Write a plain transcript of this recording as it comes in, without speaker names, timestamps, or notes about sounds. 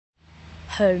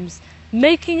homes,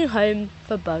 making a home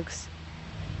for bugs.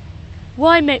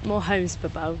 Why make more homes for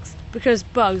bugs? Because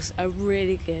bugs are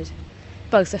really good.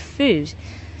 Bugs are food.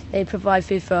 They provide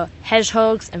food for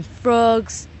hedgehogs and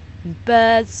frogs and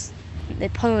birds. They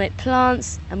pollinate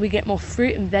plants and we get more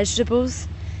fruit and vegetables.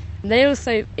 And they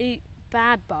also eat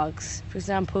bad bugs. For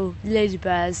example,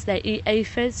 ladybirds, they eat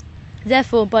aphids.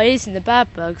 Therefore, by eating the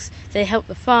bad bugs, they help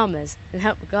the farmers and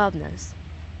help the gardeners.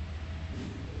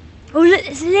 Oh look,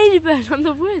 there's a ladybird on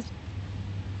the wood.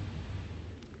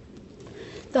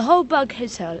 The whole bug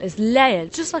hotel is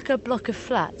layered just like a block of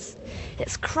flats.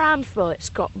 It's crammed full. It's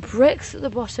got bricks at the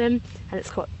bottom and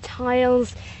it's got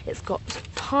tiles, it's got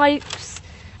pipes,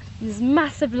 there's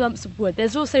massive lumps of wood.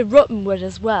 There's also rotten wood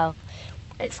as well.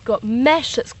 It's got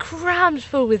mesh that's crammed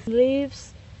full with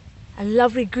leaves and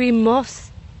lovely green moss.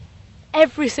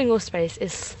 Every single space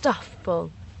is stuffed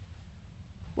full.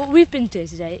 What we've been doing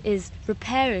today is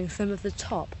repairing some of the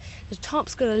top. The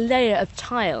top's got a layer of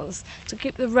tiles to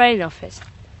keep the rain off it.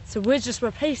 So we're just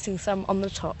replacing some on the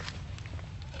top.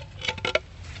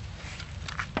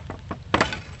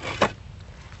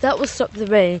 That will stop the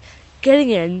rain getting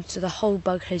into the whole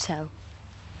bug hotel.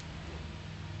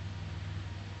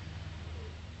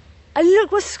 And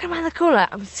look what's come around the corner.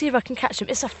 I'm going to see if I can catch him.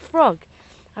 It's a frog.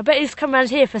 I bet he's come around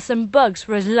here for some bugs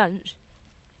for his lunch.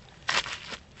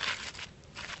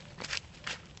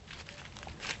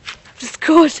 Just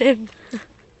caught him.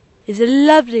 He's a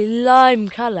lovely lime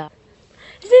colour.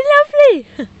 Isn't he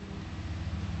lovely?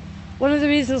 One of the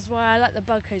reasons why I like the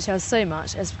bug hotel so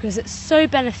much is because it's so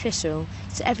beneficial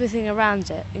to everything around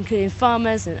it, including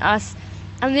farmers and us,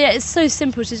 and yet it's so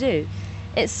simple to do.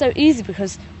 It's so easy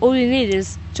because all you need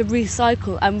is to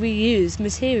recycle and reuse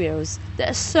materials that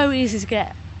are so easy to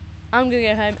get. I'm going to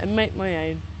go home and make my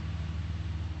own.